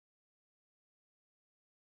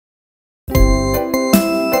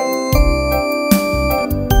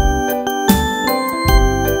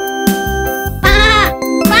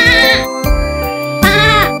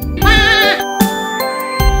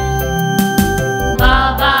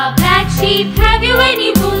sheep, have you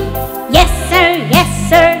any wool? Yes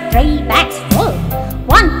sir, 3 bags full.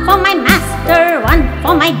 1 for my master, 1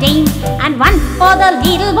 for my dame, and 1 for the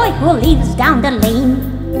little boy who lives down the lane.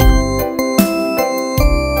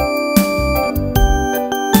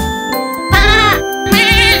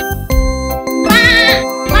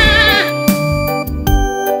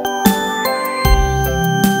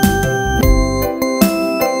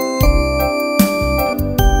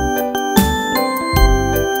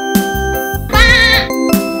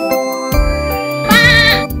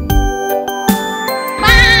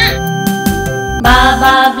 Baa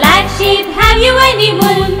Baa, black sheep, have you any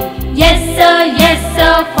wool? Yes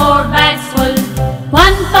sir, 4 bags full.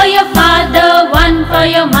 1 for your father, 1 for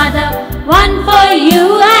your mother, 1 for you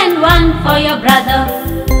and 1 for your brother.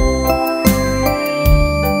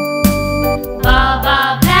 Baa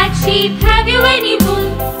Baa, black sheep, have you any wool?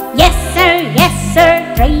 Yes sir,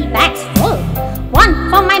 3 bags full. 1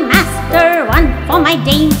 for my master, 1 for my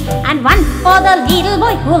dame, and 1 for the little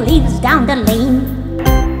boy who lives down the lane.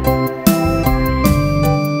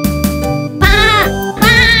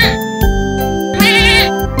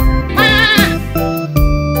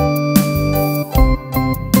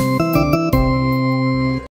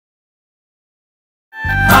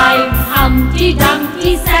 Humpty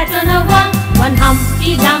Dumpty sat on a wall. One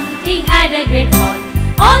Humpty Dumpty had a great fall.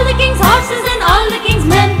 All the king's horses and all the king's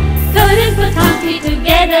men couldn't put Humpty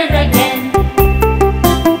together again.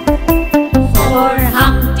 4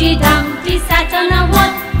 Humpty Dumpty sat on a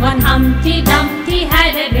wall. One Humpty Dumpty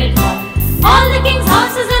had a great fall. All the king's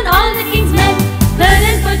horses and all the king's men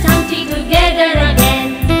couldn't put Humpty together again.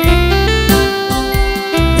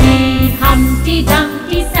 3 Humpty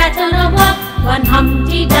Dumpty sat on a wall. One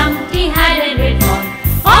Humpty Dumpty had a great fall.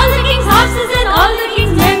 All the king's horses and all the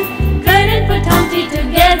king's men couldn't put Humpty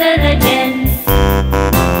together again. 2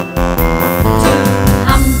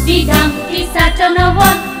 Humpty Dumpty sat on a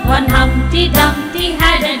wall. One Humpty Dumpty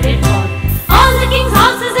had a great fall. All the king's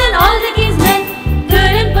horses and all the king's men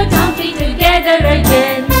couldn't put Humpty together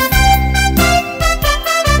again.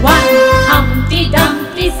 1 Humpty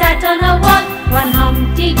Dumpty sat on a wall. One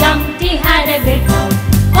Humpty Dumpty had a great fall.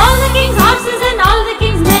 All the king's horses and all the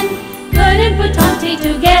king's men couldn't put Humpty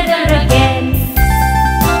together again.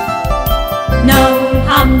 No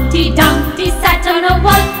Humpty Dumpty sat on a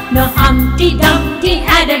wall. No Humpty Dumpty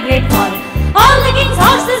had a great fall. All the king's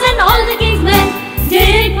horses and all the king's men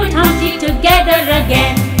didn't put Humpty together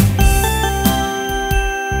again.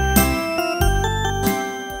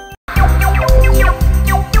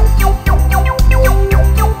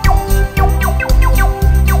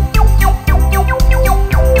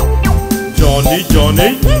 Johnny?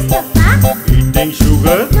 Yes, Papa. Eating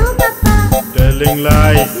sugar? No, Papa. Telling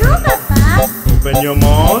lies? No, Papa. Open your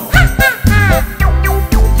mouth. Ha ha ha.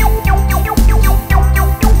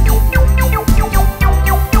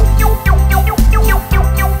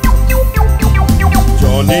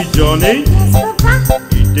 Johnny? Yes, Papa.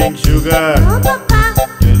 Eating sugar? No, Papa.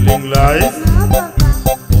 Telling lies? No, Papa.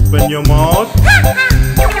 Open your mouth. Ha ha.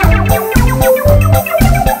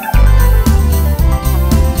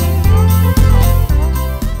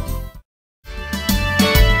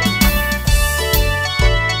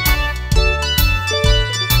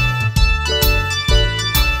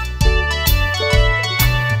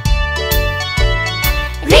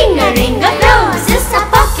 Ring of roses, a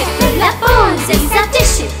pocket full of posies, a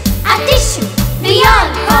tissue, we all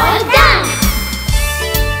fall down.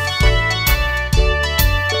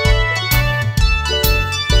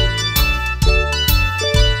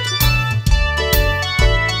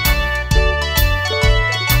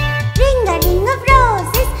 Ring of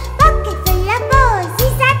roses, pocket full of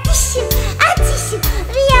posies, a tissue,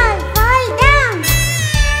 we all fall down.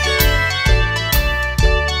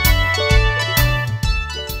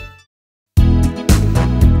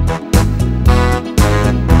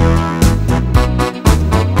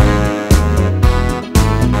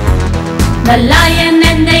 The lion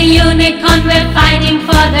and the unicorn were fighting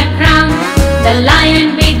for the crown. The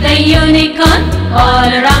lion beat the unicorn all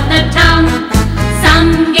around the town.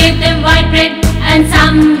 Some gave them white bread and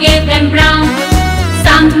some gave them brown.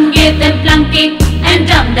 Some gave them plum cake and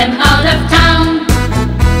drummed them out of town.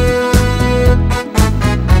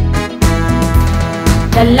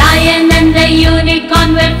 The lion and the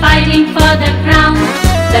unicorn were fighting for the crown.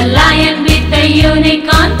 The lion beat the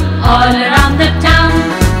unicorn all around the town.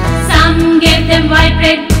 Some gave them white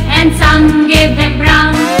bread and some gave them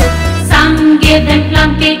brown. Some gave them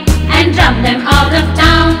plum cake and drummed them out of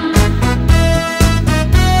town.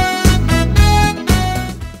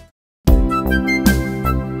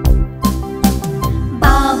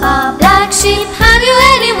 Baa Baa, black sheep, have you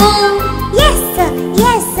any wool? Yes sir,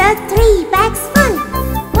 3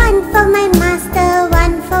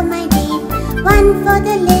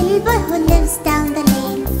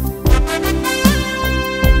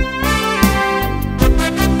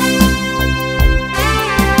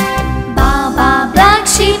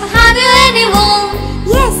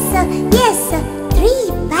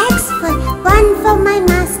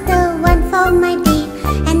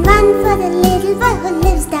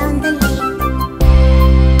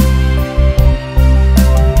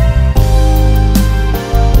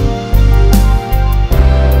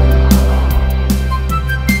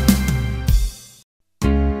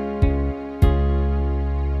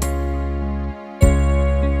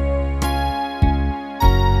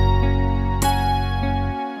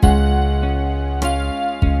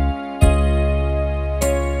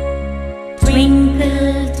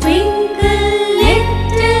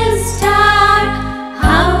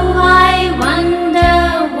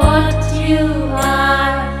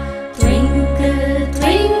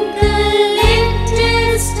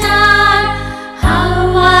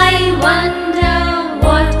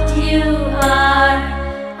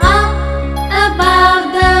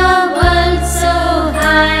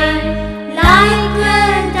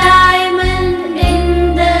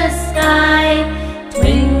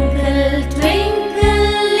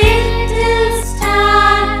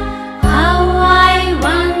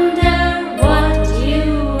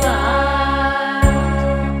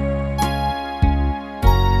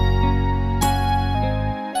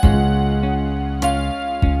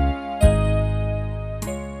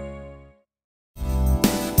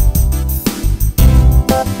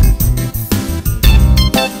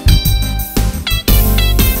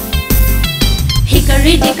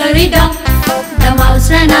 Hickory dickory dock, the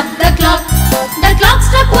mouse ran up the clock. The clock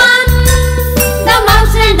struck one, the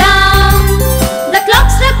mouse ran down. The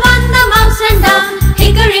clock struck one, the mouse ran down.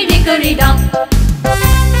 Hickory dickory dock.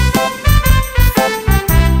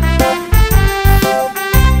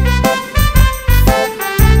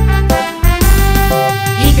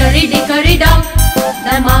 Hickory dickory dock,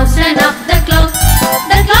 the mouse ran up the clock.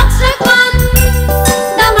 The clock struck one,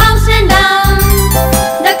 the mouse ran down.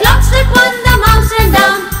 The clock struck one, the mouse ran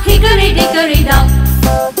down. Hickory dickory dock.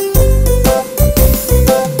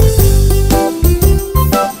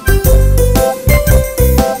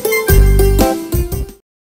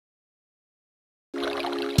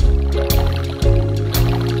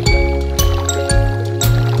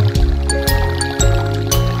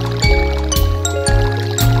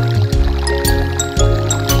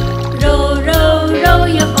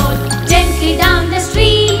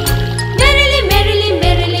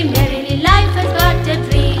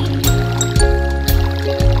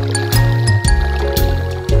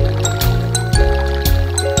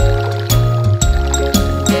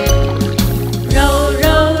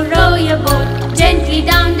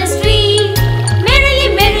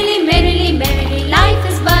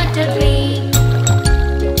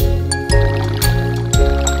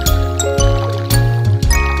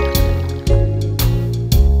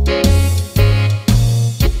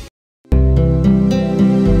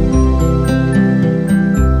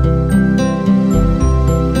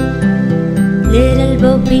 Little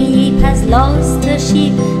Bo Peep has lost her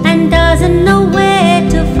sheep and doesn't know where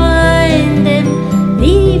to find them.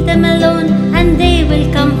 Leave them alone and they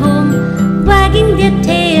will come home, wagging their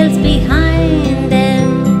tails behind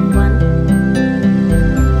them. One.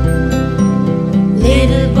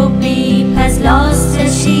 Little Bo Peep has lost her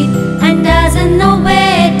sheep and doesn't know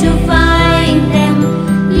where to find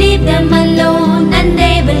them. Leave them alone and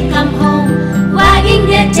they will come home, wagging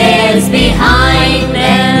their tails behind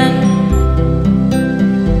them.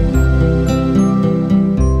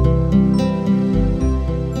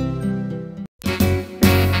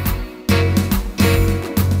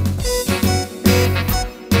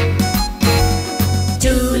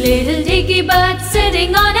 Little dicky birds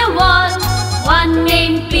sitting on a wall, one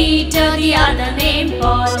named Peter, the other named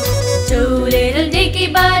Paul. Two little dicky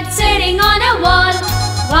birds sitting on a wall,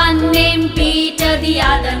 one named Peter, the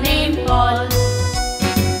other named Paul.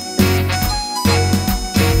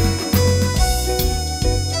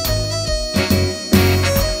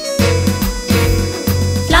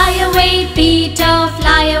 Fly away, Peter,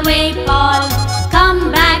 fly away, Paul.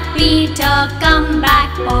 Come back, Peter, come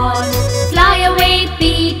back, Paul. Fly away,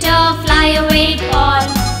 Peter, fly away, Paul.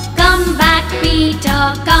 Come back,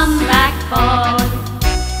 Peter, come back, Paul.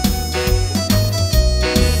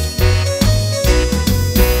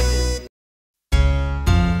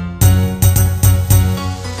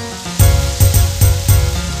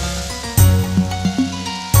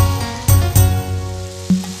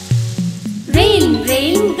 Rain,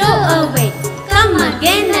 rain, go away. Come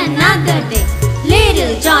again another day.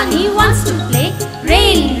 Little Johnny wants to play.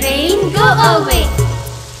 Rain, rain, go away.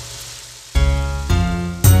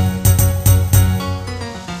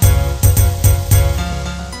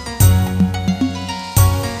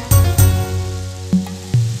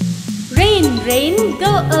 Rain, rain,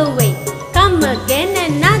 go away. Come again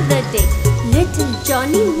another day. Little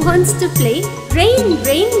Johnny wants to play. Rain,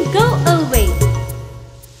 rain, go away.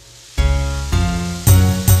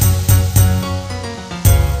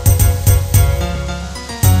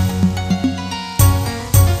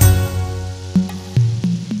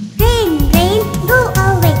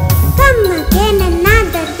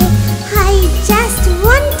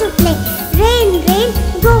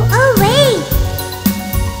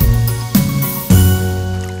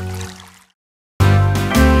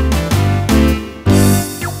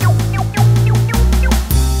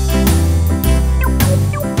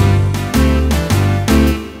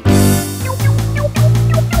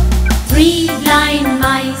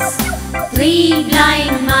 Three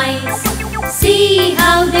blind mice, see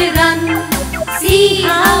how they run, see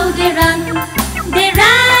how they run. They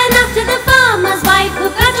ran after the farmer's wife, who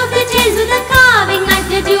cut off their tails with a carving knife.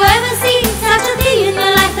 Did you ever see such a thing in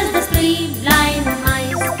your life as the three blind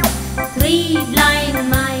mice? Three blind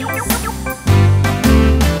mice.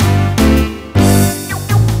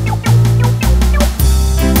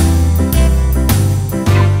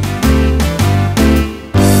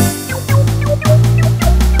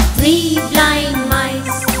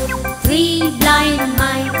 Three blind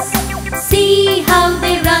mice, see how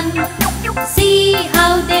they run,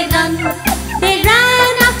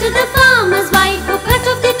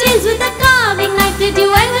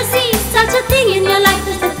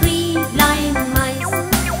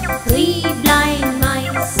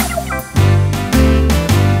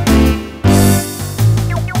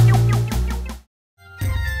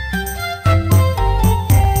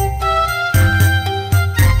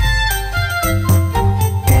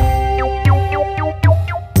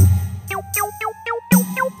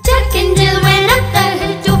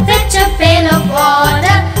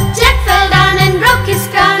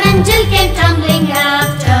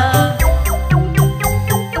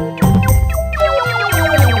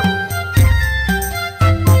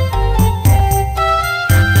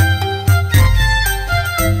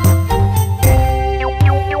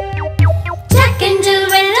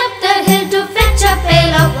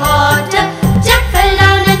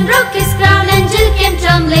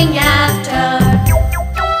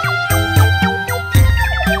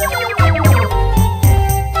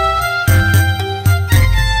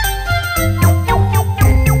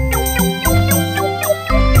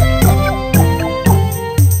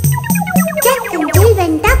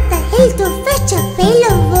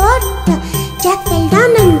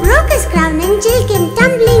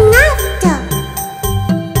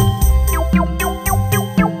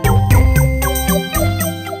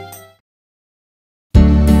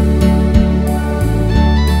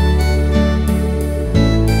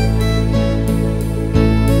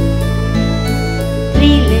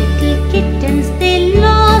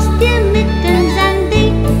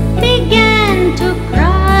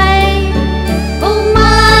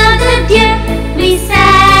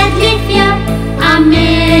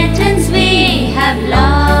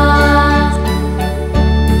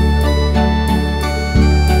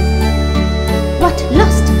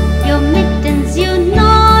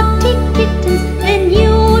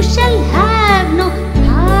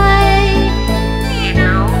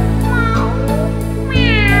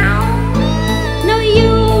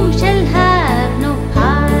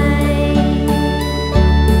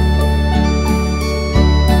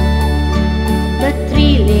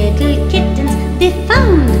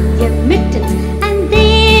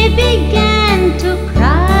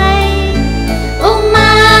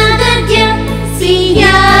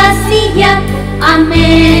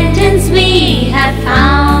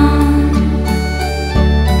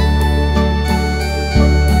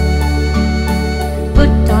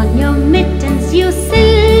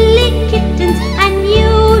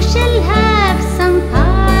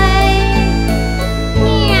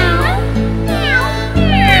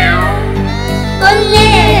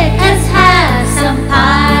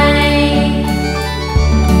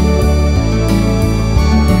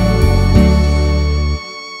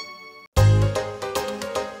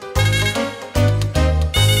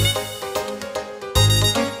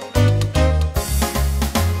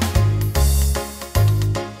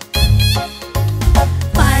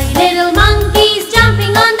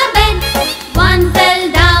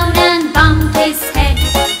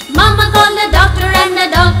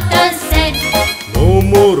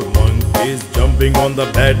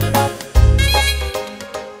 the bed.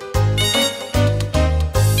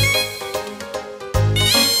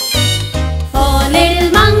 Four little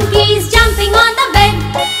monkeys jumping on the bed.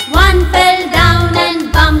 One fell down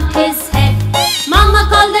and bumped his head. Mama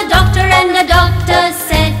called the doctor and the doctor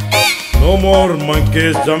said, No more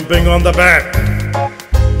monkeys jumping on the bed.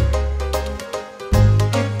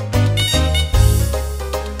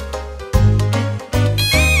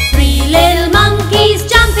 Three little monkeys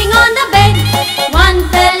jumping on the bed. One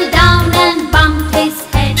fell down and bumped his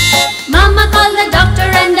head. Mama called the doctor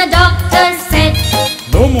and the doctor said,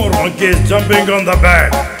 No more monkeys jumping on the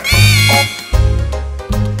bed.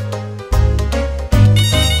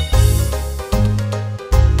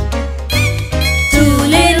 Two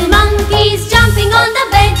little monkeys jumping on the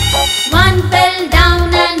bed. One fell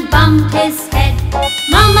down and bumped his head.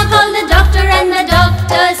 Mama called the doctor and the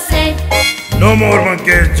doctor said, No more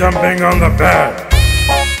monkeys jumping on the bed.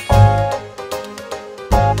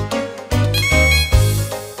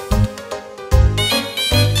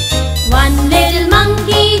 One little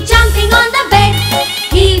monkey jumping on the bed.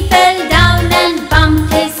 He fell down and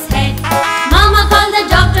bumped his head. Mama called the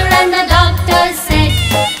doctor and the doctor said,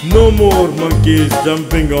 No more monkeys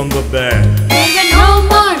jumping on the bed. There were no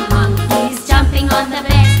more monkeys jumping on the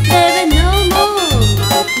bed. There were no more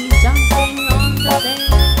monkeys jumping on the bed.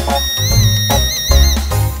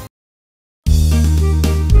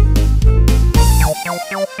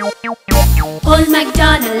 Old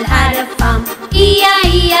MacDonald had a farm,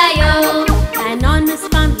 E-I-E-I-O. And on his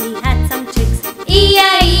farm he had some chicks,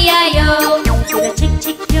 E-I-E-I-O. You're a chick,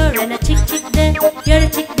 chick here and a chick, chick there. You're a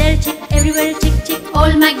chick, there a chick, everywhere a chick, chick.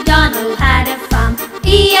 Old MacDonald had a farm,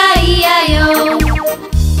 E-I-E-I-O.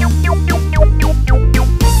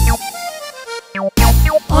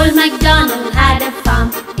 Old MacDonald had a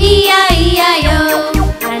farm, E-I-E-I-O.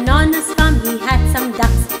 And on his farm he had some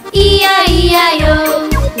ducks, E-I-E-I-O.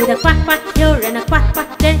 With a quack quack here and a quack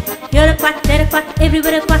quack there. Here a quack, there a quack,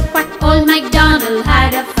 everywhere a quack quack. Old MacDonald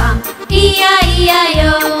had a farm,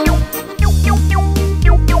 E-I-E-I-O.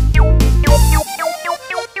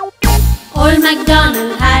 Old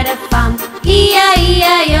MacDonald had a farm,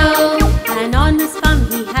 E-I-E-I-O. And on his farm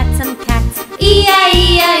he had some cats,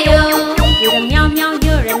 E-I-E-I-O. With a meow meow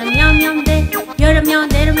here and a meow meow there. Here a meow,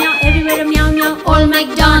 there a meow, everywhere a meow meow. Old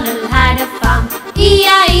MacDonald had a farm,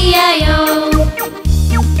 E-I-E-I-O.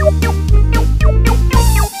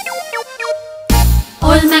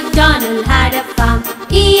 Old MacDonald had a farm,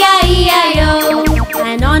 E-I-E-I-O.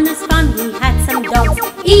 And on his farm he had some dogs,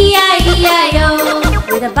 E-I-E-I-O.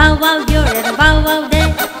 With a bow wow here and a bow wow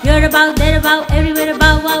there. Here a bow, there a bow, everywhere a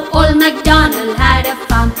bow wow. Old MacDonald had a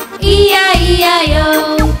farm,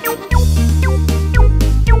 E-I-E-I-O.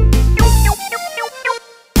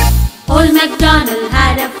 Old MacDonald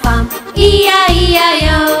had a farm,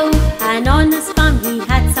 E-I-E-I-O. And on his farm he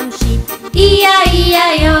had some sheep,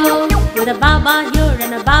 E-I-E-I-O. With a Baa Baa here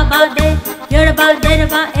and a Baa Baa there. Here a bow, there a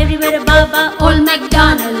bow, everywhere a Baa Baa. Old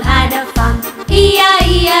MacDonald had a farm,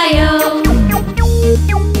 E-I-E-I-O.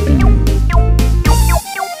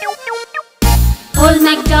 Old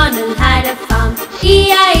MacDonald had a farm,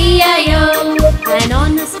 E-I-E-I-O. And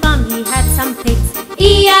on his farm he had some pigs,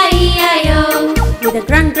 E-I-E-I-O. With a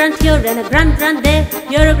grunt grunt here and a grunt grunt there.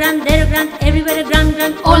 Here a grunt, there a grunt, everywhere a grunt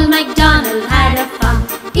grunt. Old MacDonald had a farm,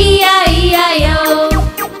 E-I-E-I-O.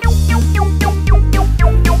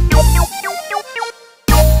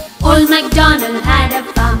 Old MacDonald had a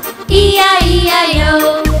farm,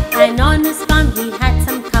 E-I-E-I-O. And on his farm he had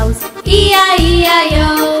some cows,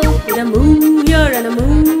 E-I-E-I-O. With a moo here and a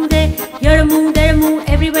moo there. Here a moo, there a moo,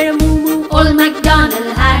 everywhere a moo moo. Old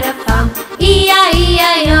MacDonald had a farm,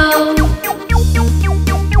 E-I-E-I-O.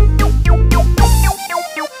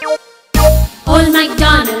 Old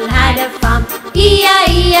MacDonald had a farm,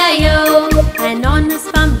 E-I-E-I-O. And on his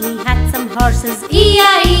farm he had some horses,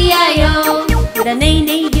 E-I-E-I-O. With a neigh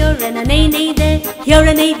neigh here and a neigh neigh there. Here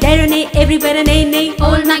a neigh, there a neigh, everywhere a neigh neigh.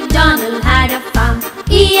 Old MacDonald had a farm,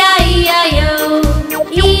 E-I-E-I-O.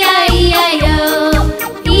 E-I-E-I-O.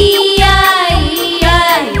 E-I-E-I-O.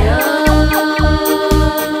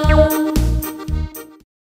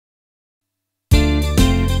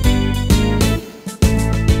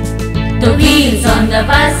 The wheels on the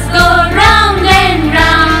bus go round and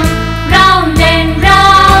round, round and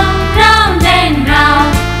round, round and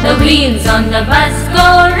round. The wheels on the bus go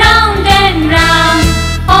round.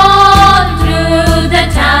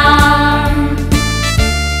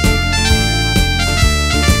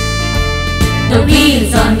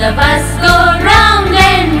 the bus go round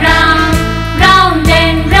and round, round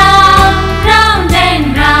and round, round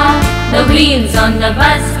and round. The wheels on the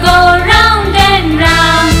bus go round and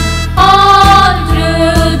round, all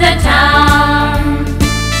through the town.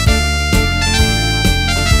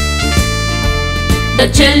 The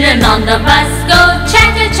children on the bus go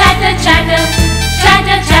chatter, chatter, chatter,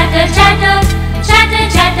 chatter, chatter, chatter, chatter,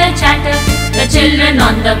 chatter, chatter. The children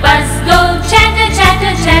on the bus go chatter,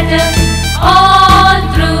 chatter, chatter, all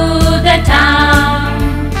through the town.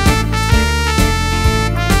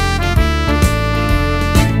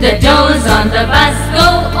 The doors on the bus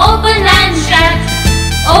go open and shut,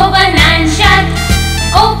 open and shut,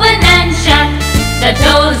 open and shut. The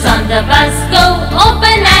doors on the bus go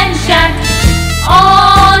open and shut,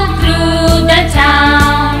 all through the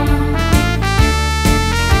town.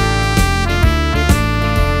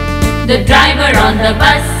 The driver on the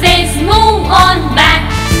bus says, move on back,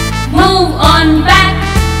 move on back,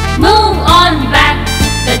 move on back.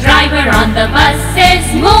 The driver on the bus says,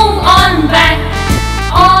 move on back,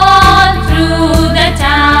 all through the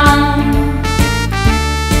town.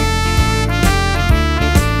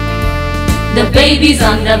 The babies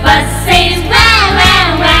on the bus say wah,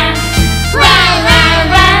 wah, wah, wah, wah,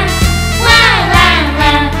 wah, wah, wah,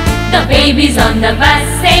 wah. The babies on the bus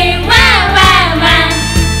say wah, wah, wah,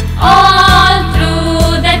 all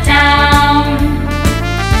through the town.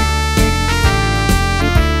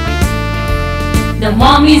 The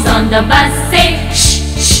mommies on the bus say shh,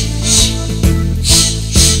 shh, shh,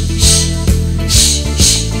 shh, shh, shh, shh,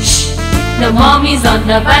 shh. The mommies on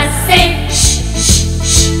the bus say shh, shh,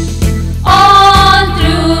 shh, all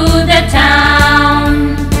through the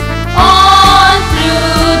town, all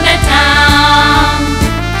through the town,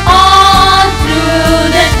 all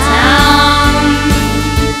through the town.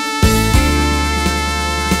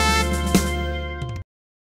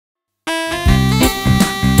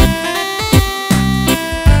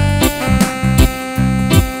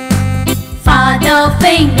 Father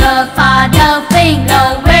finger,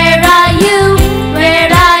 where are you? Where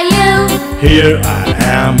are you? Here I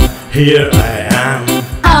am, here I am.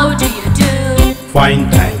 How do you do? Fine,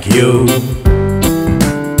 thank you.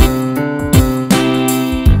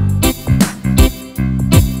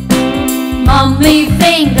 Mommy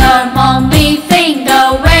finger,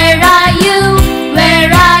 where are you? Where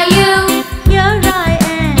are you? Here I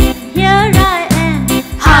am, here I am.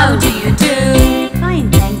 How do you do? Fine,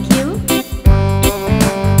 thank you.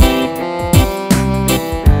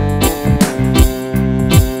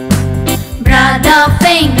 Brother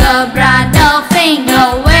finger,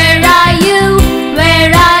 where are you?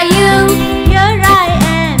 Where are you? Here I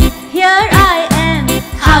am, here I am.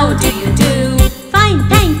 How do you do? Fine,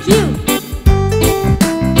 thank you.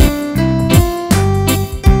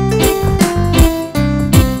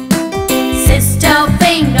 Sister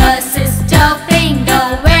finger,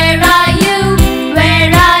 where are you?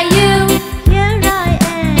 Where are you? Here I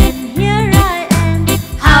am, here I am.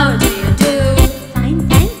 How do you do? Fine,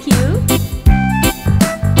 thank you.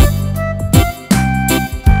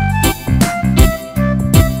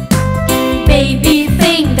 Baby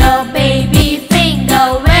finger,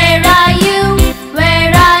 where are you?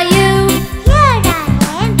 Where are you? Here I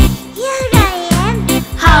am, here I am.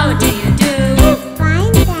 How do you do?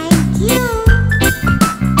 Fine, thank you.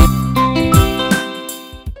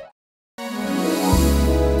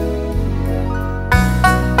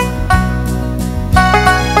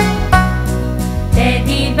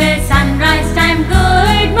 Teddy bear, sunrise time,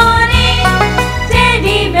 good morning.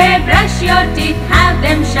 Teddy bear, brush your teeth, have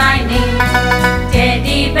them shining.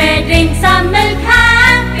 Teddy bear, drink some milk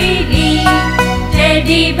happily.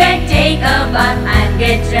 Teddy bear, take a bath and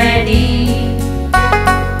get ready.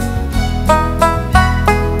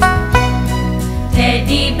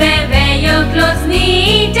 Teddy bear, wear your clothes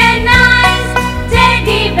neat and nice.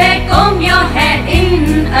 Teddy bear, comb your hair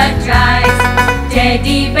in a trice.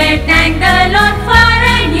 Teddy bear, thank the Lord for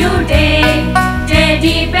a new day.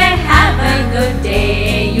 Teddy bear, have a good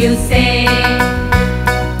day, you say.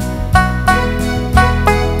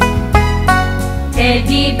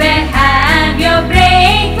 Teddy bear, have your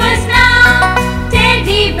breakfast now.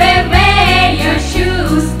 Teddy bear, wear your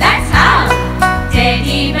shoes, that's how.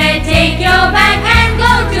 Teddy bear, take your bag and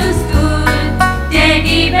go to school.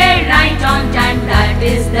 Teddy bear, right on time, that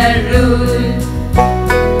is the rule.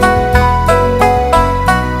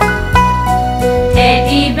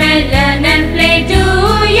 Teddy bear, learn and play, do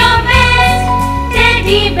your best.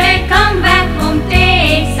 Teddy bear, come back home,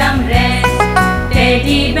 take some rest.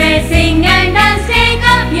 Teddy bear, sing and dance, take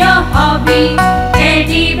up your hobby.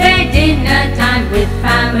 Teddy bear, dinner time with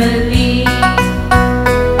family.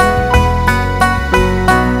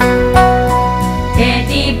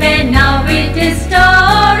 Teddy bear, now it is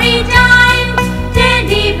story time.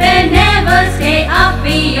 Teddy bear, never stay up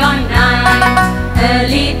beyond 9.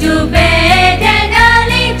 Early to bed and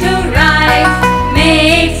early to rise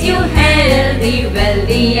makes you healthy,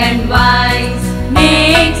 wealthy and wise.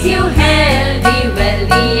 Makes you healthy, wealthy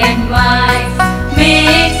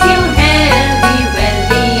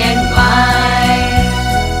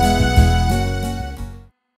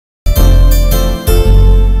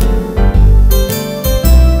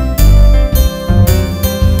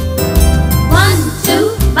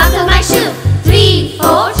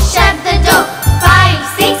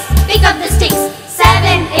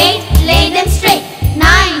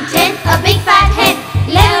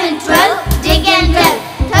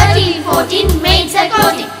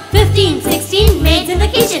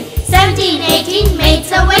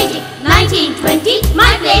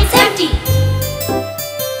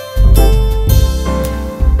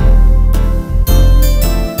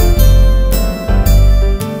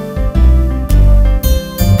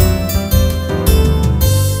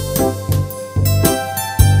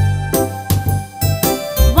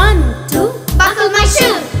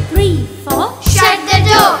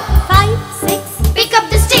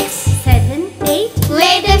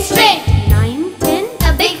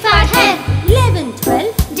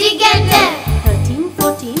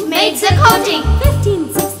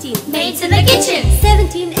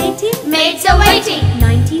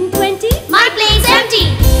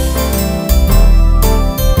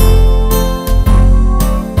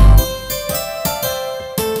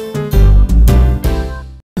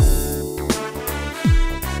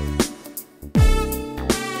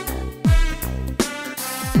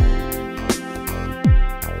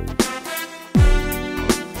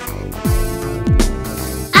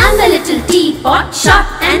little teapot, short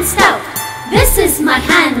and stout. This is my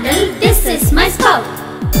handle, this is my spout.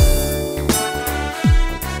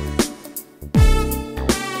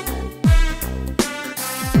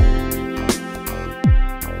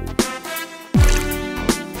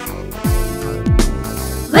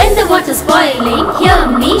 When the water's boiling, hear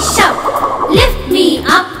me shout. Lift me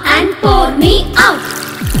up and pour me out.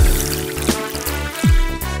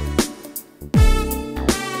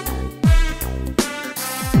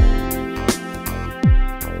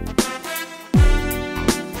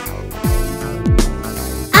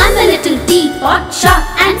 I'm a little teapot, short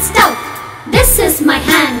and stout. This is my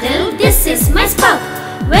handle, this is my spout.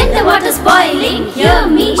 When the water's boiling, hear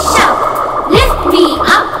me shout. Lift me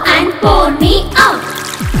up and pour me out.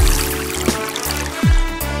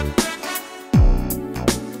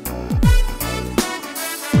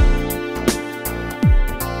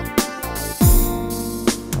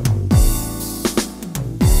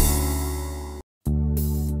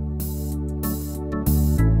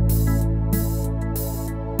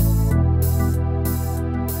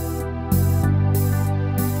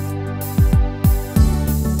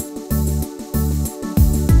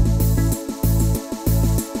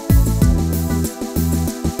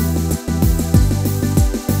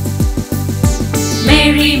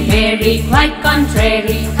 Mary, Mary, quite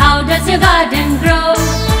contrary, how does your garden grow?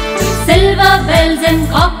 With silver bells and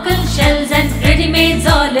cockle shells and pretty maids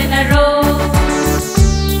all in a row.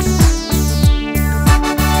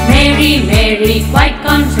 Mary, Mary, quite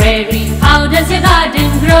contrary, how does your garden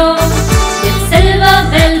grow? With silver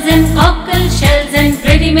bells and cockle shells and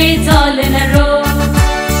pretty maids all in a row.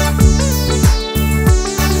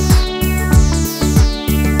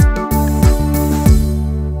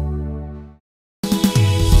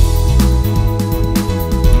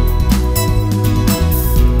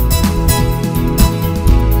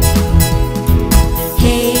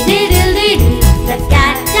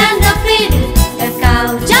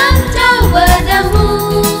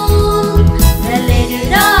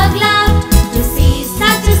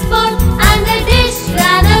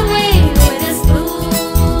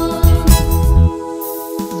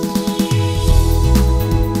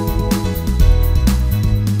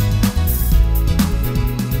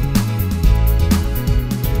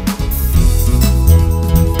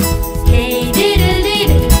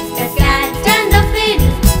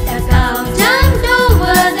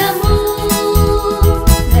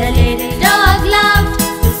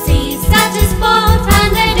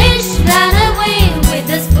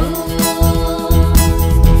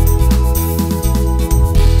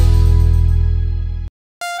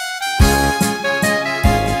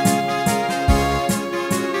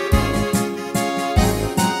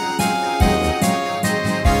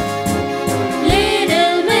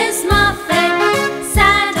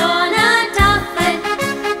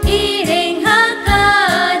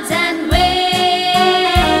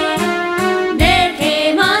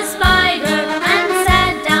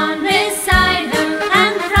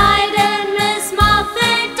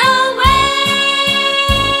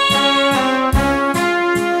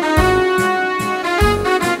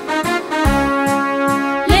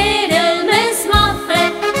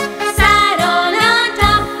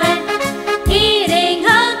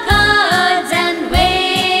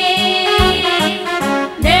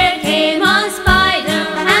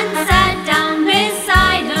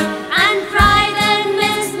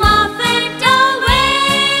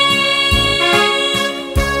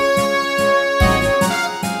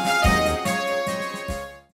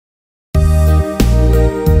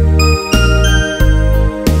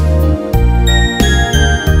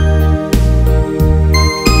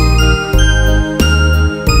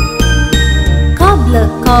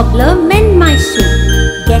 Cobbler, mend my shoe.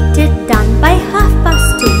 Get it done by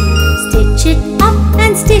 2:30. Stitch it up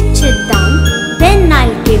and stitch it down. Then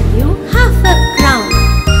I'll give you half a crown.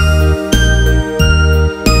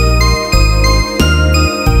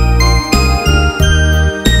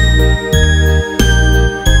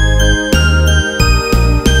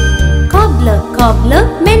 Cobbler, cobbler,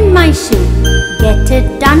 mend my shoe. Get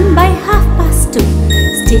it done by 2:30.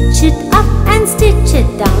 Stitch it up and stitch it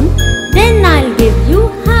down. Then I'll give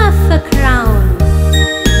you half a crown.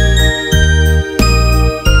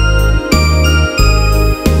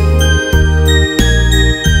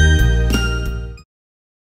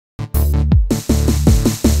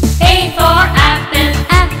 A for apple,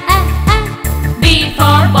 B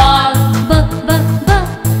for ball,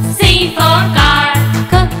 C for car,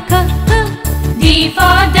 D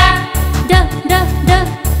for duck,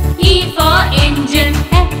 E for engine,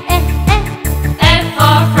 F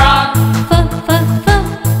for frog.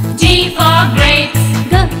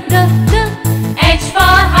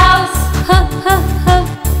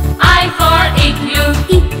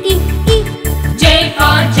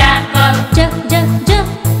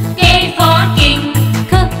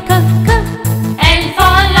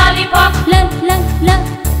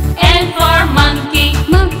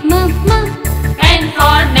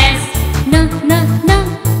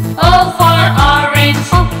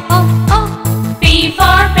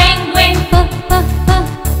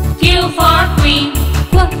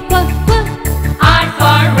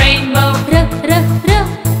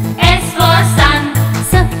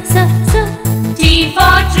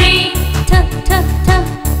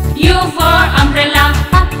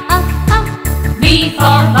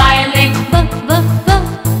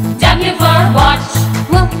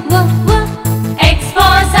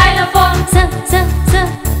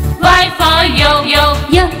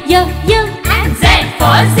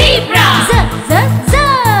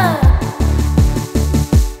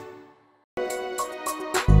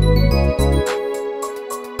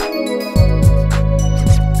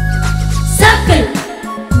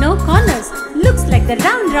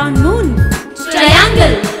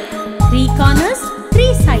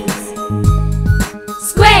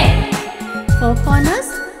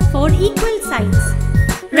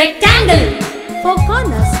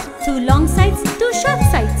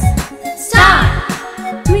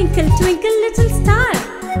 Twinkle, twinkle, little star.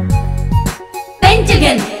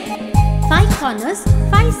 Pentagon. 5 corners,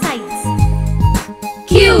 5 sides.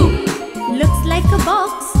 Cube. Looks like a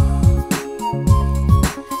box.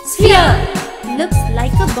 Sphere. Looks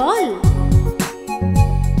like a ball.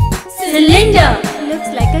 Cylinder. Looks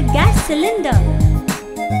like a gas cylinder.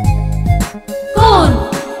 Cone.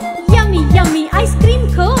 Yummy, yummy ice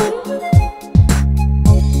cream cone.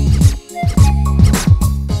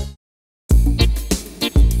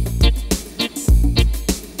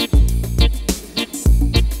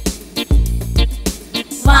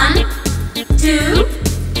 One, two,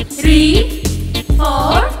 three, 4,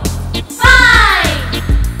 5.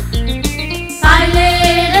 5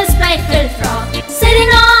 little speckled frog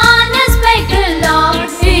sitting on a speckled log,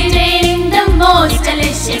 eating the most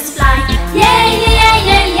delicious fly. Yeah, yeah,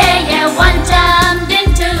 yeah, yeah, yeah. One jumped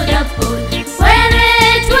into the pool where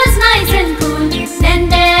it was nice and cool. Then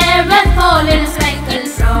there were 4 little speckled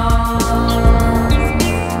frogs.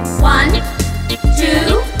 1,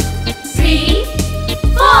 2, 3,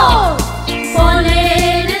 4. 4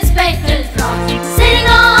 little speckled frogs sitting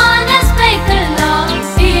on a speckled log,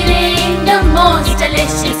 eating the most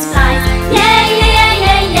delicious flies. Yeah, yeah,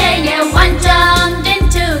 yeah, yeah, yeah. One jumped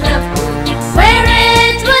into the pool where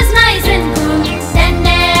it was nice and cool. Then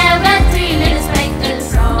there were 3 little speckled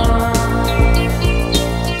frogs.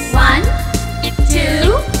 1,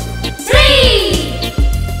 2, 3.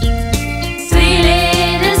 3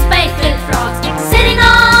 little speckled frogs sitting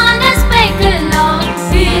on a speckled log,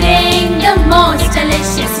 eating the most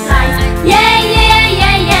delicious flies. Yeah, yeah,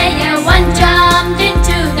 yeah, yeah, yeah. One jumped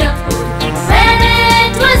into the pool where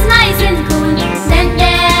it was nice and cool. Then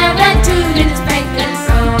there were 2 little speckled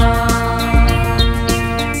frogs.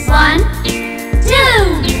 1,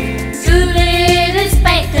 2. 2 little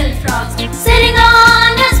speckled frogs sitting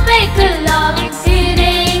on a speckled log,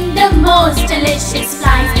 eating the most delicious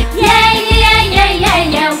flies. Yeah, yeah, yeah, yeah,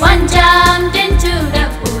 yeah. One jumped into the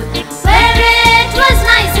pool where it was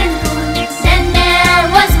nice and cool. Then there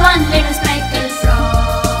was 1 little speckled frog.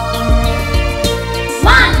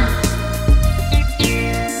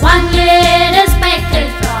 1 little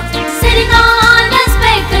speckled frog sitting on a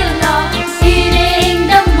speckled log, eating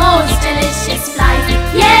the most delicious flies.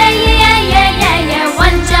 Yeah, yeah, yeah, yeah, yeah.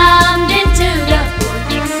 One jumped into the pool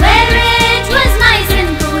where it was nice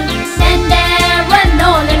and cool. Then there were no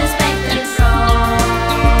little speckled frogs.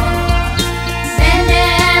 Then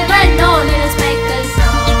there were no little speckled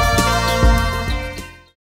frogs.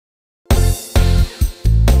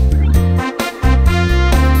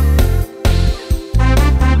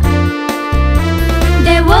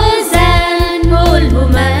 There was an old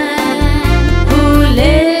woman who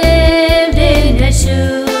lived in a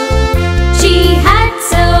shoe. She had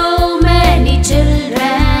so many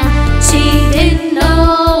children, she didn't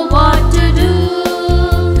know what to do.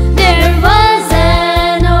 There was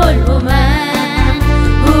an old woman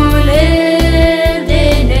who lived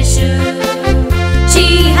in a shoe. She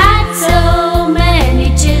had so many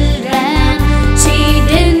children, she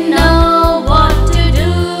didn't know what to do.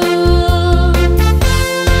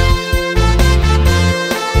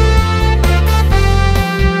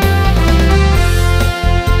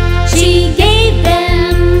 She gave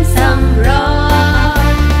them some broth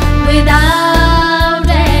without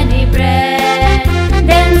any bread,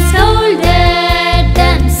 then scolded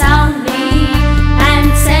them soundly and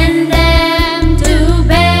sent them to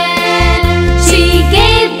bed. She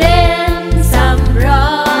gave them some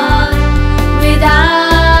broth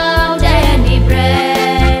without any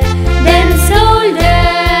bread, then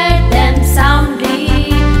scolded them soundly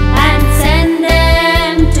and sent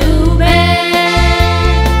them to bed.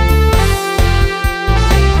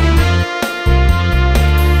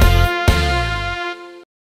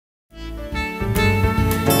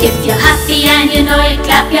 If you're happy and you know it,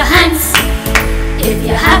 clap your hands. If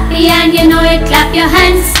you're happy and you know it, clap your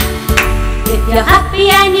hands. If you're happy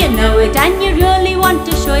and you know it and you really want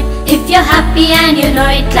to show it, If you're happy and you know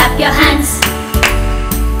it, clap your hands.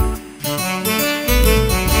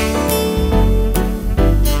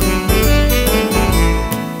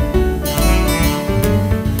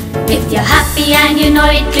 If you're happy and you know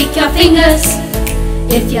it, click your fingers.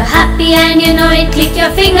 If you're happy and you know it, click your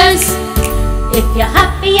fingers. if you're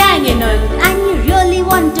happy and you know it and you really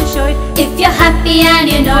want to show it, If you're happy and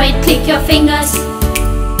you know it, click your fingers.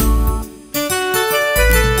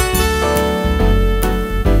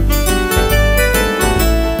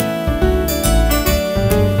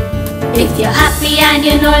 If you're happy and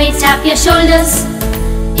you know it, tap your shoulders.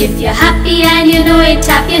 If you're happy and you know it,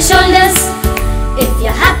 tap your shoulders. If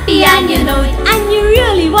you're happy and you know it, and you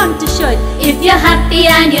really want to show it, if you're happy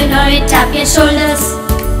and you know it, tap your shoulders.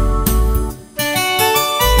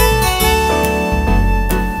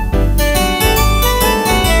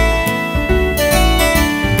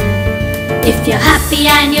 you're happy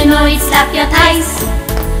and you know it, slap your thighs.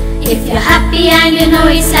 If you're happy and you know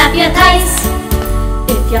it, slap your thighs.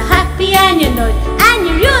 If you're happy and you know it, and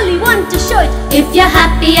you really want to show it. If you're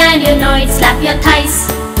happy and you know it, slap your thighs.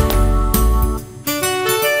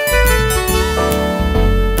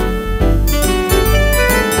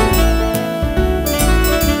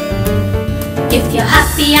 If you're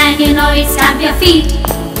happy and you know it, stamp your feet.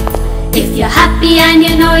 If you're happy and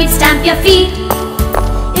you know it, stamp your feet.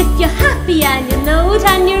 If you're happy and you know it,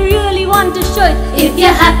 and you really want to show it. If you're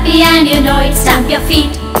happy and you know it, stamp your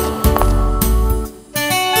feet.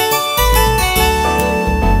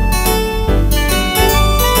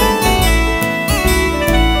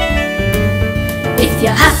 If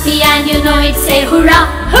you're happy and you know it, say hurrah,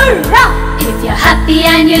 hurrah. If you're happy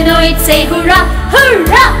and you know it, say hurrah,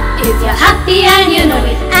 hurrah. If you're happy and you know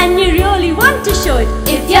it, and you really want to show it.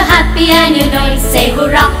 if you're happy and you know it, say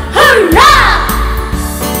hurrah, hurrah.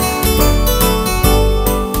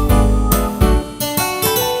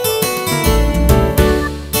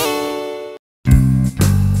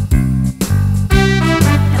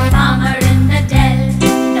 The farmer in the dell,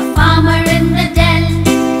 the farmer in the dell.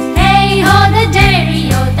 Hey ho the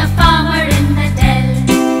dairy-o, the farmer in the dell.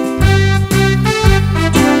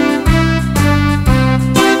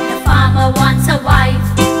 The farmer wants a wife,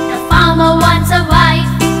 the farmer wants a wife.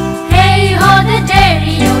 Hey ho the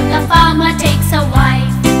dairy-o, the farmer takes a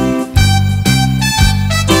wife.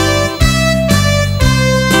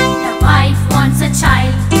 The wife wants a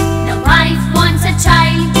child, the wife wants a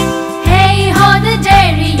child. Hey ho the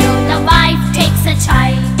dairy-o, the wife takes a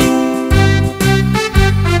child.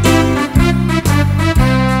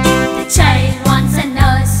 The child wants a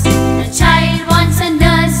nurse, the child wants a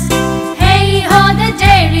nurse. Hey ho the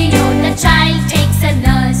dairy-o, the child takes a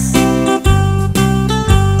nurse.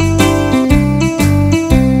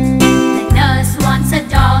 The nurse wants a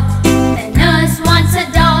dog, the nurse wants a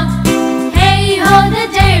dog. Hey ho the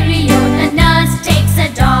dairy-o, the nurse takes a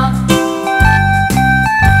dog.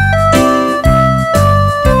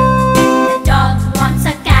 The dog wants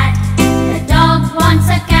a cat, the dog wants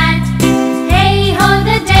a cat. Hey ho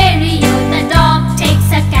the dairy-o, the dog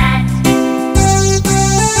takes a cat.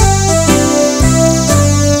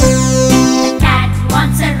 The cat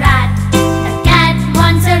wants a rat, the cat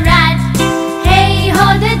wants a rat. Hey ho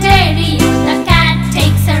the dairy-o, the cat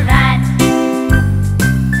takes a rat.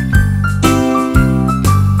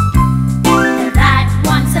 The rat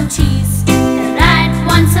wants some cheese, the rat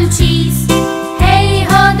wants some cheese. Hey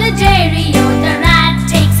ho the dairy-o, the rat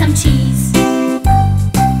takes some cheese.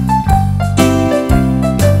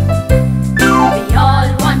 We all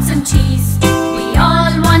want some cheese, we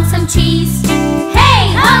all want some cheese.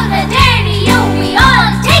 Hey ho the dairy-o, we all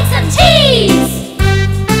take some cheese.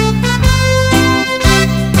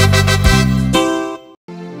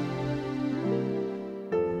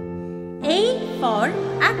 A for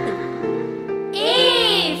apple. A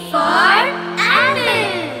for apple.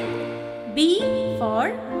 B for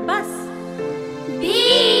bus. B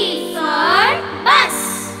for bus.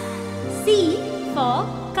 C for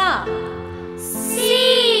car. C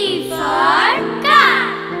for car.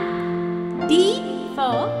 D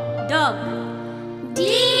for dog. D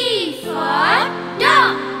for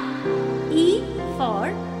dog. E for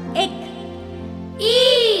egg. E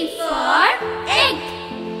for egg.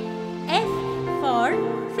 F for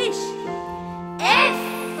fish. F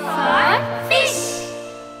for fish.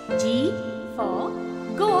 G for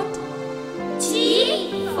goat. G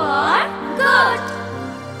for goat.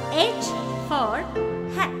 H for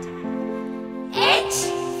hat. H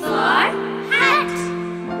for hat.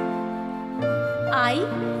 I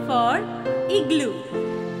for igloo.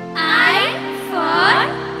 I for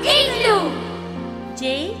igloo.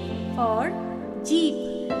 J for jeep.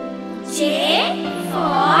 J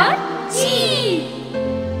for jeep.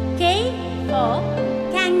 K for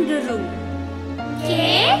kangaroo. K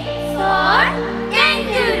for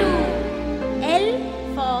kangaroo. L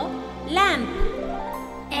for lamp.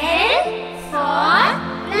 L for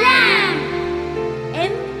lamb.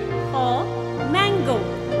 M for mango.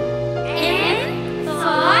 M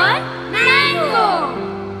for mango.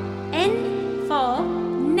 N for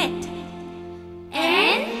net.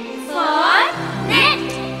 N for net.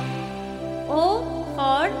 O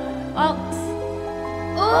for ox.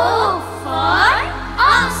 O for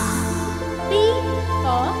ox. P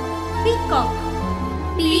for peacock.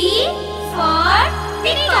 P for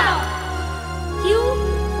peacock. Q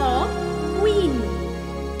for queen.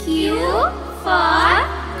 Q for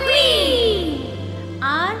queen.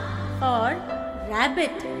 R for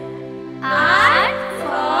rabbit. R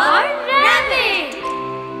for rabbit.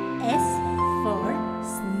 S for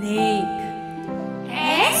snake.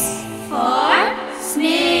 S for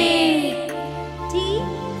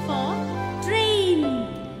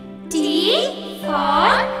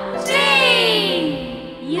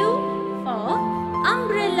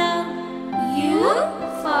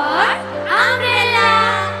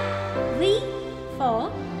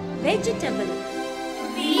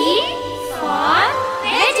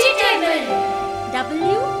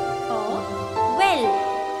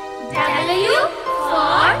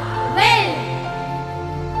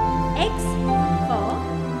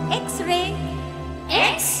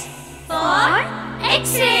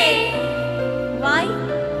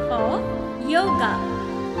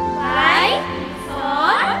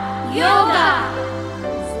Yoga.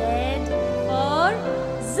 Z for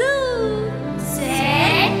zoo. Z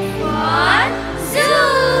for zoo.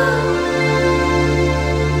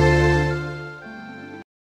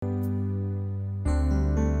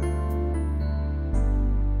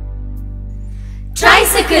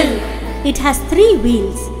 Tricycle. It has 3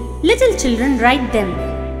 wheels. Little children ride them.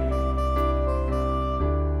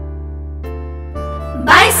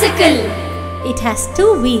 Bicycle. It has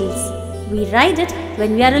 2 wheels. We ride it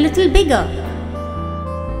when we are a little bigger.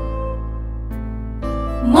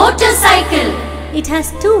 Motorcycle. It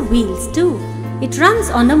has 2 wheels too. It runs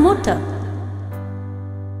on a motor.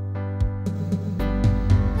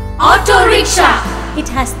 Auto rickshaw. It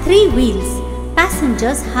has 3 wheels.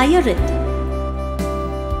 Passengers hire it.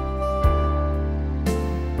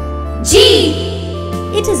 Jeep.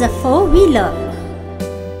 It is a 4-wheeler.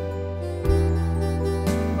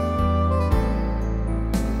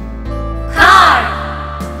 Car.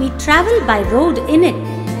 We travel by road in it.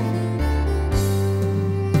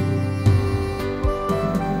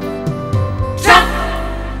 Truck.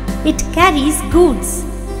 It carries goods.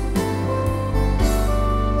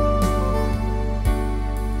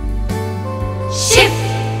 Ship.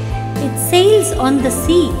 It sails on the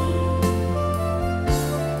sea.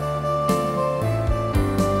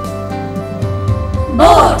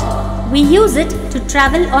 Boat. We use it to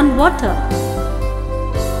travel on water.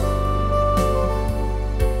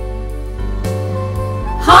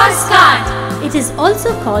 Horse cart. It is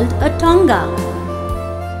also called a tonga.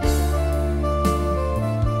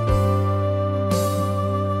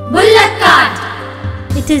 Bullock cart.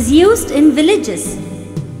 It is used in villages.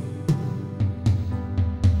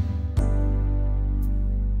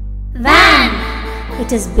 Van.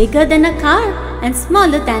 It is bigger than a car and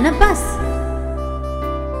smaller than a bus.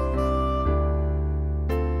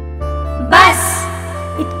 Bus.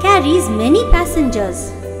 It carries many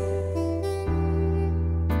passengers.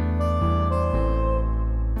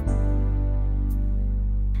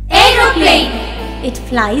 Aeroplane. It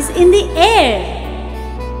flies in the air.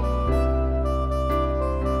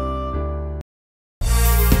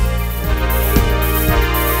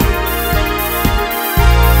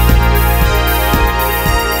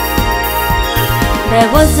 There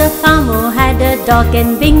was a farmer who had a dog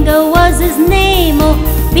and Bingo was his name. Oh,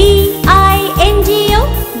 B-I-N-G-O,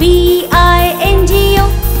 B-I-N-G-O,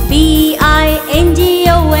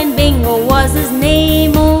 B-I-N-G-O, and Bingo was his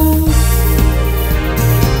name. Oh.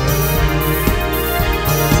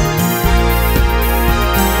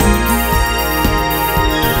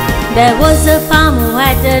 There was a farmer who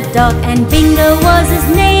had a dog and Bingo was his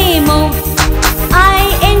name. Oh,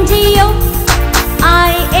 I-N-G-O,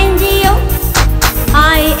 I-N-G-O,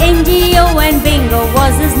 I-N-G-O, and Bingo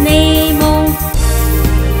was his name. Oh.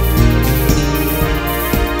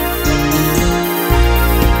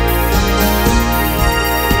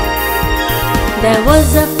 There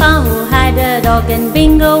was a farmer who had a dog and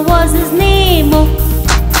Bingo was his name. Oh.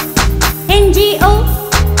 N-G-O,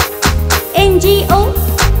 N-G-O,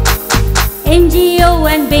 N-G-O,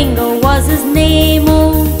 and Bingo was his name.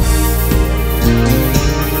 Oh.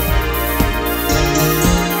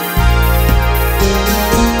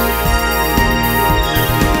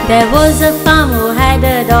 There was a farmer who had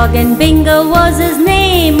a dog and Bingo was his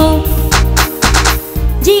name. Oh.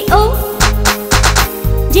 G-O,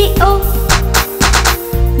 G-O,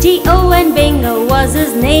 G-O, and Bingo was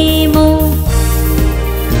his name. Oh.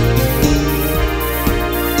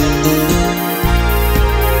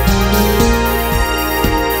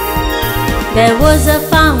 There was a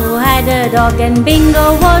farmer who had a dog and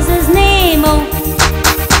Bingo was his name. Oh.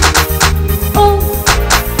 Oh,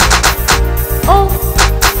 oh,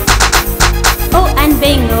 oh, and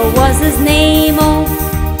Bingo was his name. Oh.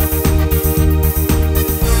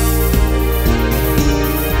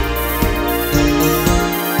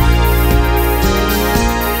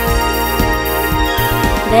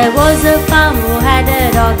 There was a farmer who had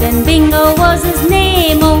a dog and Bingo was his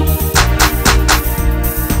name. Oh.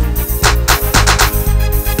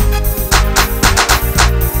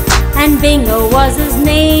 And Bingo was his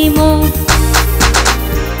name. Oh.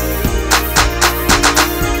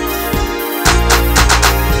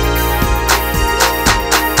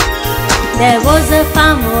 There was a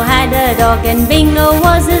farmer who had a dog and Bingo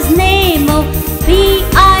was his name. Oh.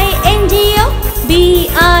 B-I-N-G-O,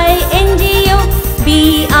 B-I-N-G-O,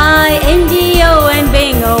 B-I-N-G-O, and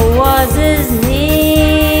Bingo was his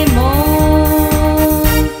name. Oh.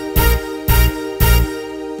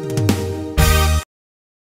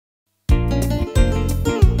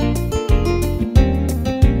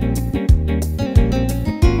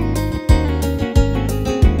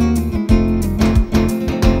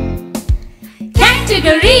 Kangaroo.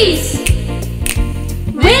 Categories.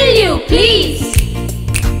 Will you please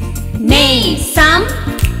name some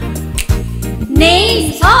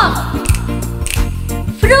names of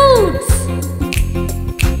fruits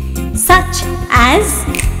such as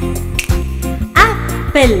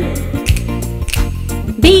apple.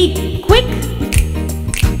 Be quick.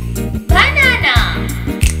 banana?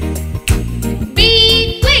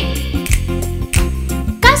 Be quick.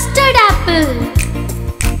 Custard apple.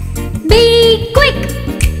 Be quick.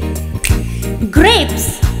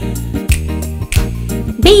 Grapes.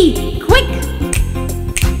 Be quick.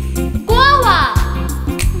 Guava.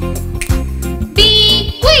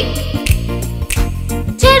 Be quick.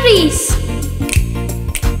 Cherries.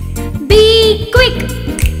 Be quick.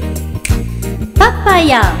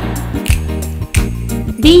 Papaya.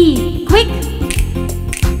 Be quick.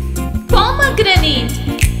 Pomegranate.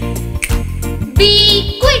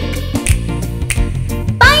 Be quick.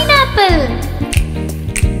 Pineapple.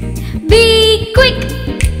 Be quick.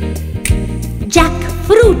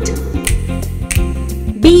 Jackfruit.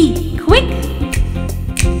 Be quick.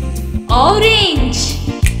 Orange.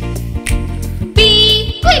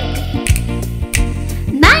 Be quick.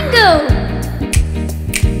 Mango.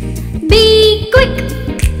 Be quick.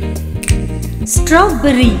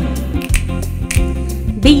 Strawberry.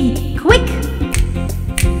 Be quick.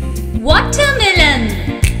 Watermelon.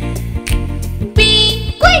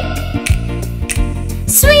 Be quick.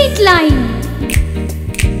 Sweet lime.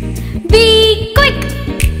 Be quick.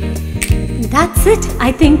 That's it.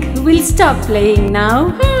 I think we'll stop playing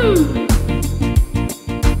now.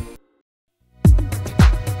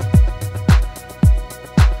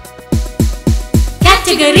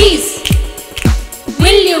 Categories.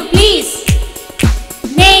 Will you please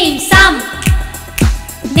name some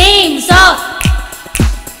names of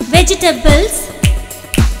Vegetables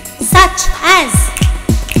such as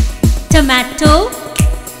tomato.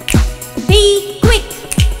 Be quick.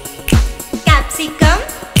 Capsicum.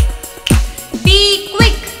 be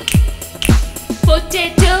quick?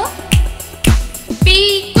 Potato.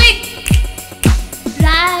 Be quick.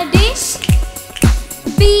 Radish.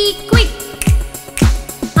 Be quick.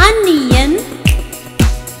 Onion.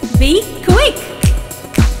 Be quick.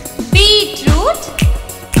 Beetroot.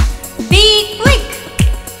 Be quick.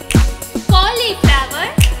 Cauliflower.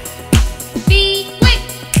 Be quick.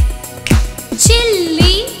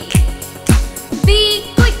 Chili. Be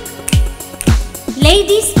quick.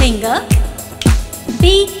 Lady's finger.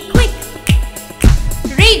 Be quick.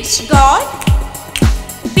 Ridge gourd.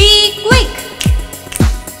 Be quick.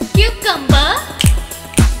 Cucumber.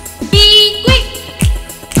 Be quick.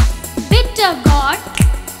 Bitter gourd.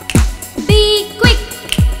 Be quick.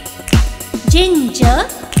 Ginger.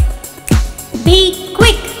 Be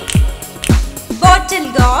quick.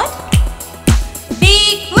 Bottle gourd.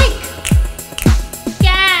 Be quick.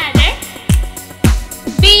 Carrot.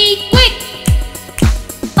 Be quick.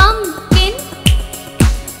 Pumpkin.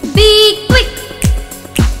 Be quick.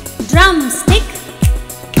 Drumstick.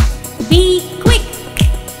 Be quick.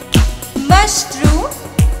 Mushroom.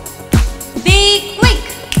 Be quick.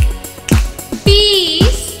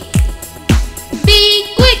 Peas. Be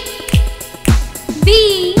quick.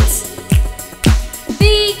 Beans.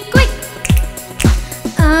 Be quick.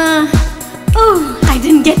 Oh, I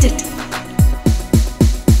didn't get it.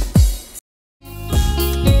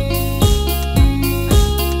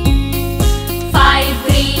 Five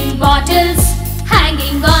green bottles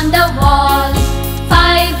hanging on the wall.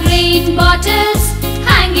 Five green bottles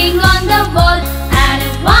hanging on the wall. And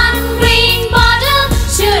if one green bottle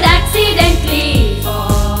should accidentally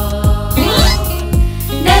fall,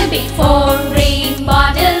 there'll be four green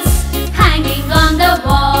bottles hanging on the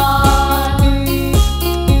wall.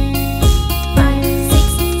 5,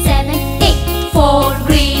 6, 7,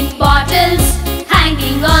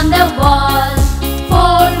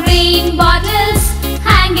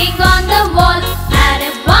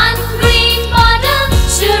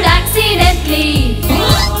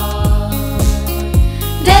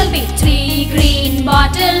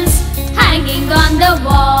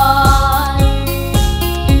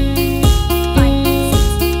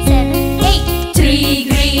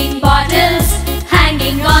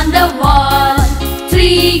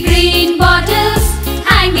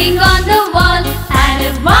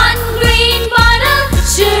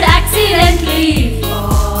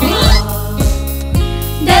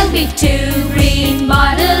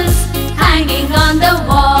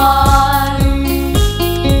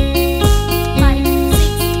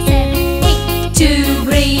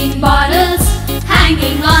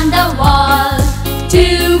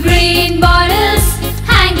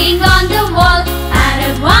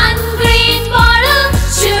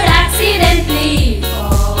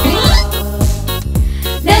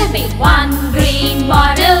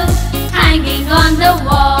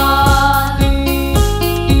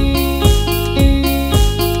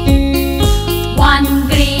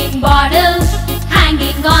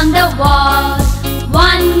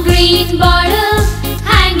 green bottle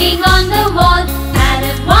hanging on the wall, and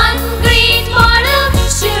if one green bottle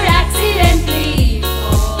should accidentally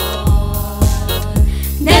fall,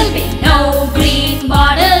 there'll be no green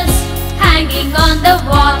bottles hanging on the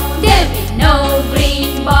wall. There'll be no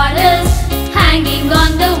green bottles hanging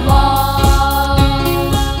on the wall.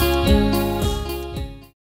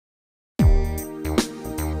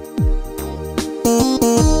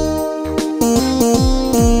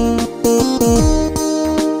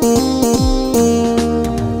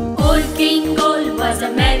 Old King Cole was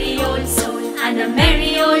a merry old soul, and a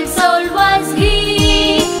merry old soul was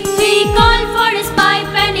he. He called for his pipe,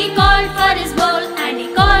 and he called for his bowl, and he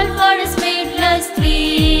called for his fiddlers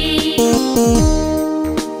three.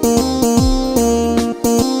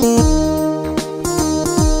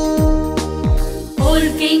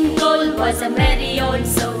 Old King Cole was a merry old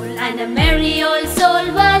soul, and a merry old soul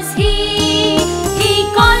was he. He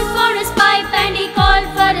called for his pipe, and he called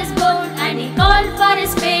for his bowl, and he called for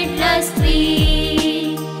his fiddlers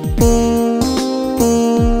three.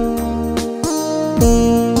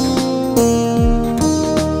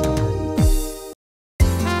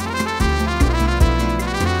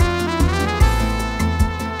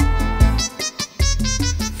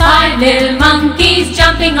 5 little monkeys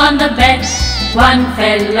jumping on the bed. One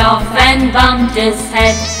fell off and bumped his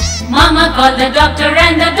head. Mama called the doctor,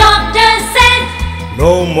 and the doctor said,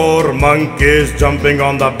 No more monkeys jumping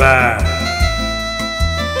on the bed.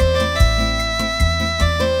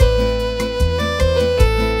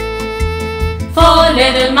 "4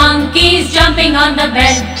 little monkeys jumping on the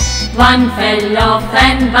bed. One fell off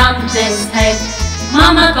and bumped his head.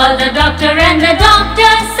 Mama called the doctor, and the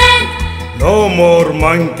doctor said, No more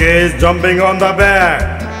monkeys jumping on the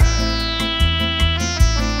bed.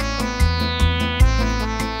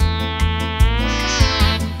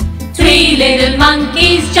 3 little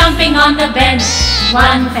monkeys jumping on the bed.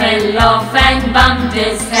 One fell off and bumped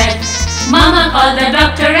his head. Mama called the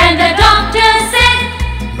doctor, and the doctor said,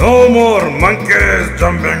 No more monkeys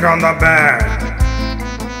jumping on the bed.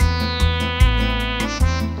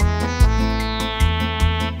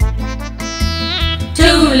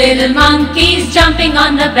 2 little monkeys jumping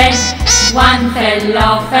on the bed. One fell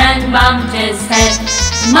off and bumped his head.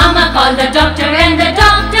 Mama called the doctor, and the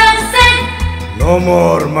doctor said, No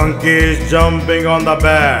more monkeys jumping on the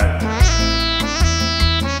bed.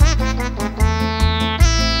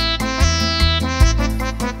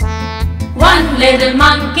 1 little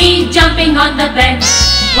monkey jumping on the bed.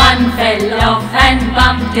 One fell off and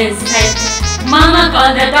bumped his head. Mama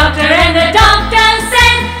called the doctor, and the doctor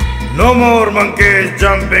said, No more monkeys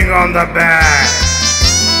jumping on the bed.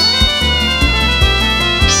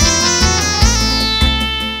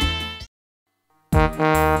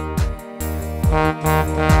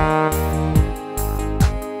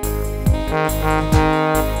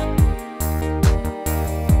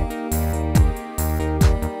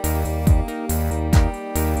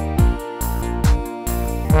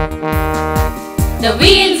 The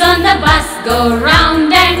wheels on the bus go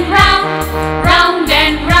round and round, round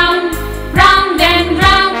and round, round and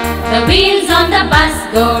round. The wheels on the bus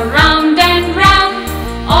go round and round,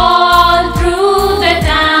 all through the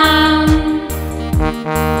town.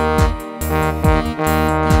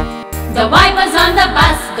 The wipers on the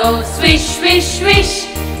bus go swish, swish, swish,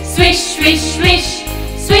 swish, swish, swish,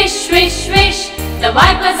 swish, swish, swish. The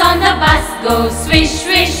wipers on the bus go swish,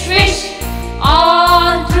 swish, swish,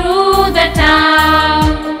 all through the town.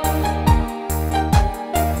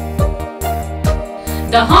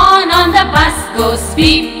 The horn on the bus goes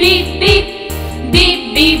beep, beep, beep,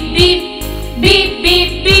 beep, beep, beep, beep,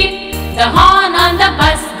 beep, beep. The horn on the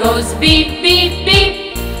bus goes beep, beep, beep,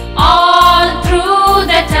 all through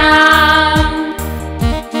the town.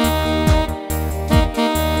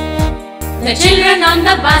 The children on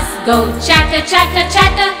the bus go chatter, chatter,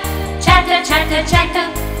 chatter, chatter, chatter, chatter,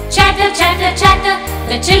 chatter, chatter, chatter.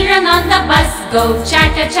 The children on the bus go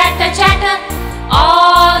chatter, chatter, chatter,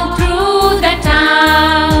 all through the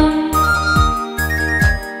town.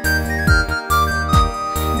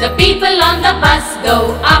 The people on the bus go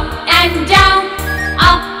up and down,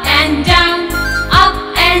 up and down, up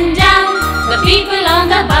and down. The people on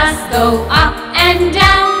the bus go up and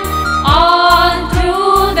down, all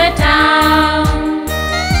through the town.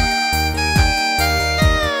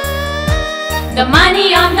 The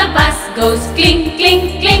money on the bus goes clink,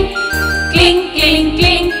 clink, clink, clink, clink,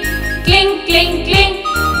 clink, clink, clink, clink.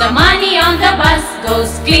 The money on the bus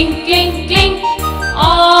goes clink, clink, clink,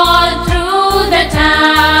 all through the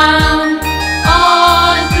town,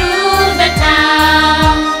 all through the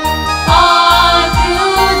town, all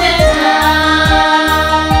through the town.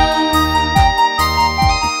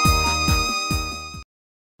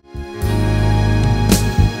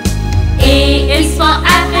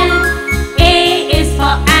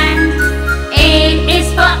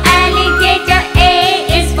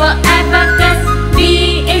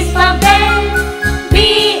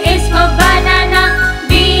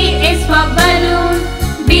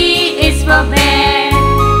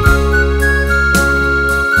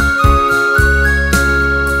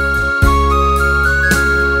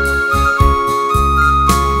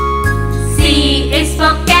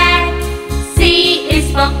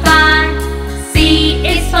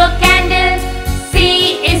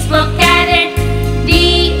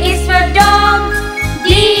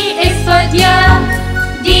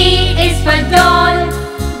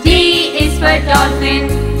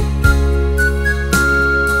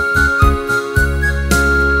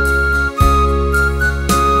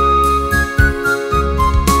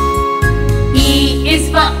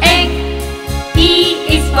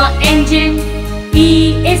 pigeon. E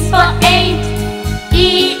is for eight.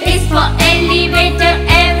 E is for elevator.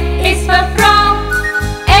 F is for frog.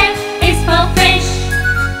 F is for fish.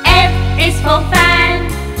 F is for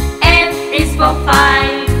fan. F is for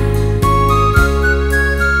five.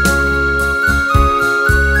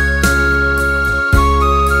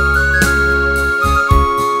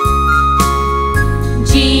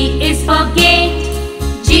 G is for gate.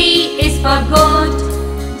 G is for goat.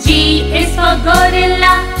 G is for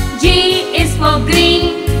gorilla. G is for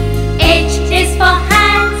green. H is for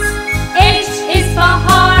hands. H is for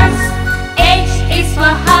horse. H is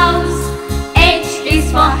for house. H is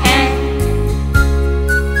for hen.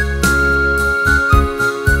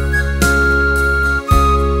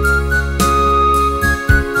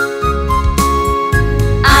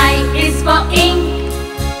 I is for ink.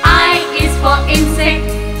 I is for insect.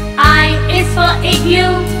 I is for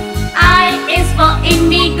igloo. I is for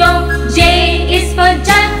indigo. J is for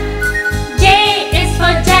jug. J is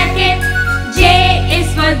for jacket. J is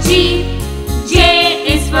for jeep. J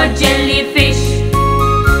is for jellyfish.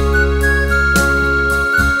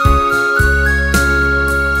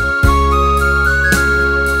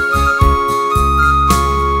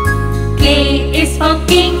 K is for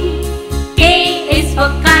king. K is for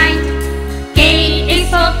kite. K is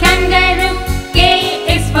for kangaroo. K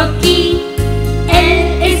is for key. L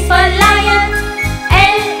is for lion.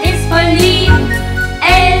 L is for leaf.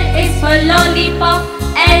 L is for lollipop.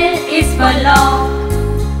 L is for log.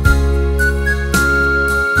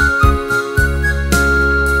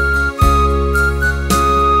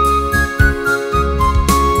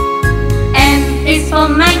 M is for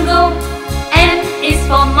mango. M is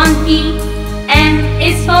for monkey. M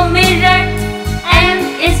is for mirror. M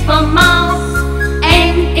is for mouse.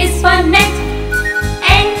 N is for net.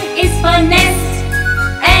 N is for nest.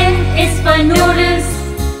 N is for noodles.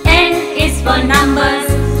 N is for numbers.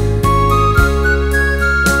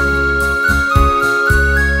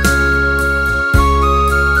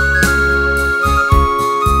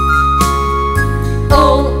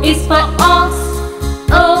 O is for ox.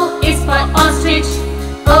 O is for ostrich.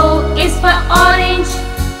 O is for orange.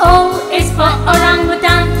 O is for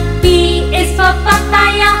orangutan. P is for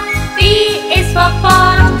papaya. P is for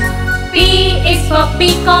pot. P is for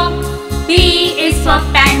peacock. P is for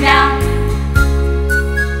panda.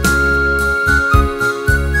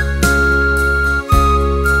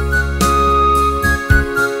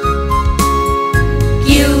 Q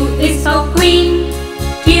is for queen.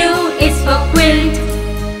 Q is for quilt.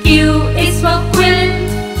 Q is for quill.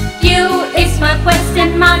 Q is for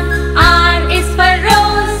question mark. R is for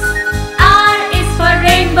rose. R is for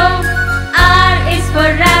rainbow. R is for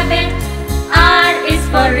rabbit. R is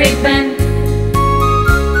for ribbon.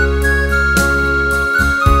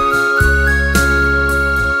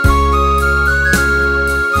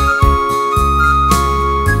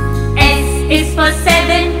 S is for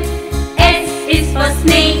seven. S is for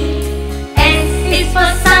snake. S is for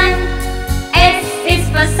sun. S is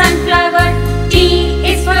for sunflower. T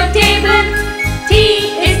is for table. T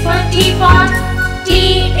is for teapot. T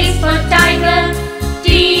is for tiger. T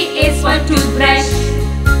is for toothbrush.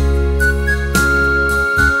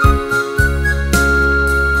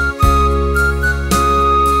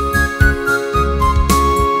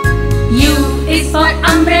 U is for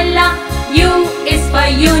umbrella. U is for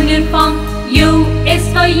uniform. U is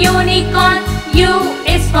for unicorn. U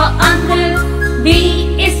is for uncle. V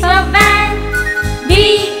is for van. V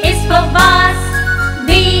is for vase.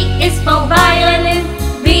 V is for violin.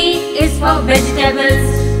 V is for vegetables.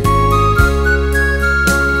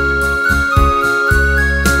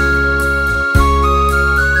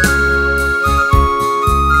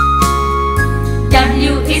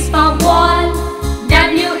 W is for wall.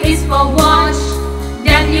 W is for wash.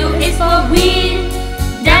 W is for wheel.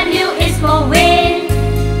 W is for whale.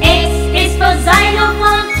 X is for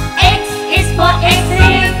xylophone. X is for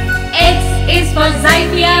X-ray. X is for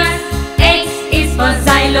xiphias. X is for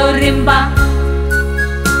xylorimba.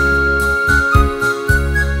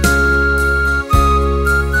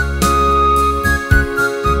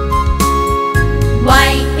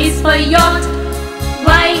 Y is for yacht.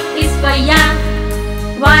 Y is for yak.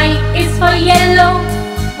 Y is for yellow.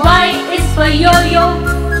 Y is for yo-yo.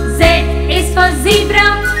 Z is for zebra.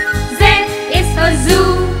 Z is for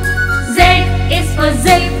zoo. Z is for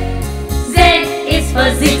zip. Z is for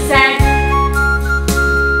zigzag.